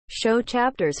show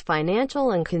chapters.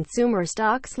 Financial and consumer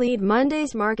stocks lead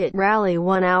Monday's market rally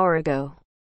 1 hour ago.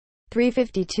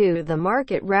 3:52. The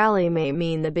market rally may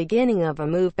mean the beginning of a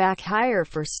move back higher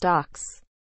for stocks.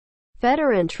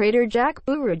 Veteran trader Jack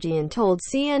Bouroudjian told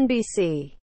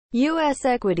CNBC. U.S.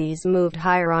 equities moved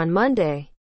higher on Monday,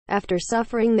 after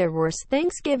suffering their worst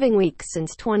Thanksgiving week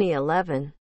since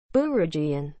 2011.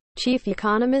 Bouroudjian, chief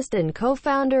economist and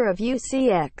co-founder of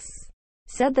UCX,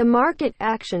 said the market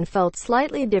action felt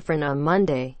slightly different on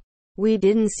Monday. We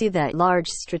didn't see that large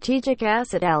strategic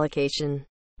asset allocation,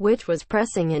 which was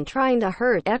pressing and trying to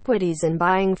hurt equities and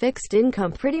buying fixed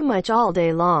income pretty much all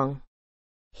day long.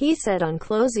 He said on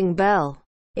closing bell,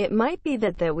 it might be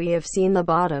that we have seen the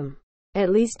bottom, at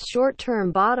least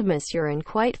short-term bottom this year, and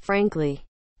quite frankly,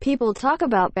 people talk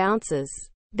about bounces.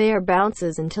 They are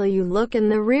bounces until you look in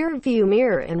the rear-view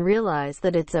mirror and realize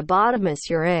that it's a bottom this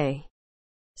year.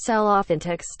 Sell-off in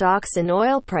tech stocks and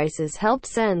oil prices helped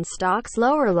send stocks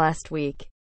lower last week.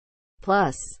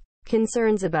 Plus,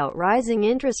 concerns about rising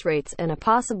interest rates and a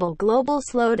possible global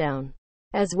slowdown,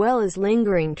 as well as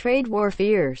lingering trade war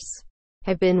fears,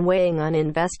 have been weighing on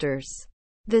investors.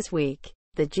 This week,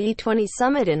 the G20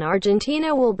 summit in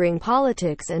Argentina will bring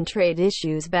politics and trade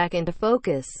issues back into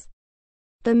focus.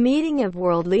 The meeting of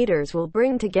world leaders will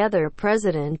bring together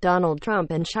President Donald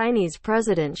Trump and Chinese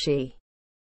President Xi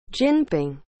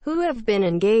Jinping, who have been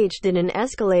engaged in an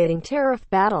escalating tariff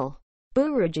battle.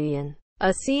 Bouroudjian,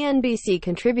 a CNBC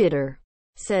contributor,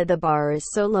 said the bar is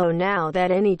so low now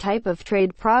that any type of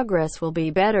trade progress will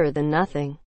be better than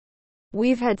nothing.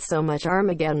 We've had so much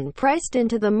Armageddon priced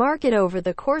into the market over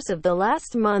the course of the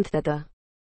last month that the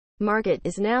market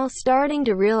is now starting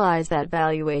to realize that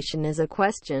valuation is a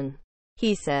question.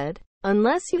 He said,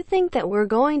 unless you think that we're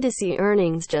going to see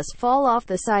earnings just fall off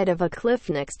the side of a cliff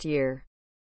next year.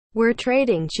 We're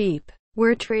trading cheap.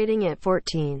 We're trading at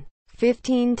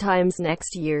 14-15 times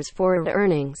next year's forward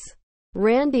earnings.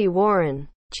 Randy Warren,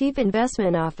 chief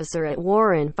investment officer at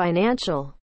Warren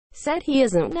Financial, said he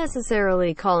isn't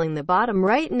necessarily calling the bottom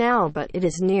right now, but it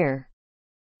is near.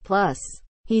 Plus,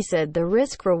 he said the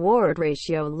risk-reward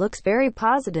ratio looks very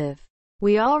positive.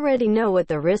 We already know what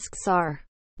the risks are.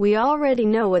 We already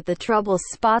know what the trouble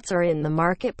spots are in the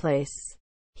marketplace.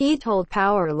 He told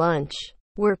Power Lunch,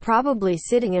 we're probably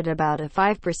sitting at about a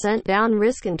 5% down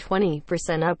risk and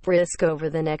 20% up risk over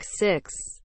the next 6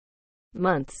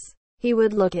 months. He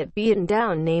would look at beaten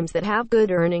down names that have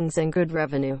good earnings and good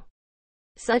revenue,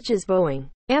 such as Boeing,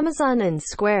 Amazon and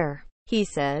Square, he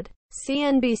said.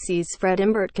 CNBC's Fred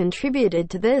Imbert contributed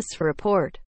to this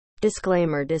report.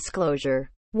 Disclosure.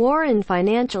 Warren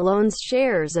Financial owns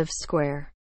shares of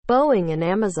Square, Boeing and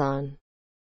Amazon.